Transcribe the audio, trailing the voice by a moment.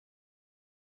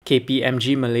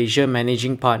KPMG Malaysia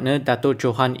Managing Partner Datuk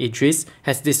Johan Idris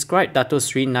has described Datuk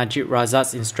Seri Najib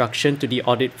Razak's instruction to the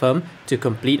audit firm to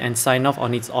complete and sign off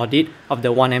on its audit of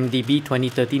the 1MDB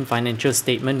 2013 financial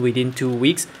statement within 2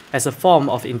 weeks as a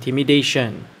form of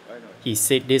intimidation. He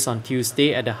said this on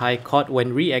Tuesday at the High Court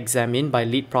when re-examined by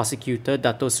lead prosecutor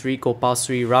Datuk Seri Gopal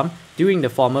Sri Ram during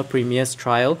the former Premier's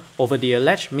trial over the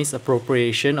alleged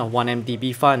misappropriation of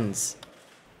 1MDB funds.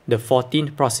 The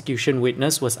 14th prosecution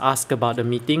witness was asked about the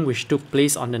meeting which took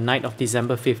place on the night of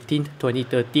December 15,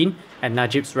 2013 at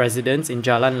Najib's residence in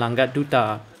Jalan Langgat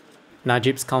Duta.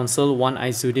 Najib's counsel Wan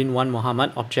Aizuddin Wan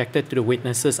Muhammad objected to the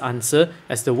witness's answer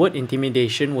as the word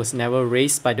intimidation was never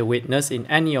raised by the witness in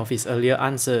any of his earlier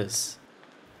answers.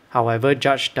 However,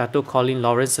 Judge Datuk Colin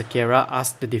Lawrence Sekera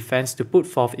asked the defence to put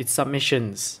forth its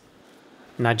submissions.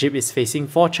 Najib is facing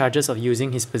 4 charges of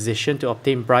using his position to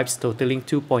obtain bribes totaling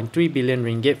 2.3 billion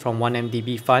ringgit from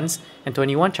 1MDB funds and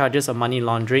 21 charges of money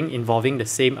laundering involving the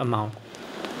same amount.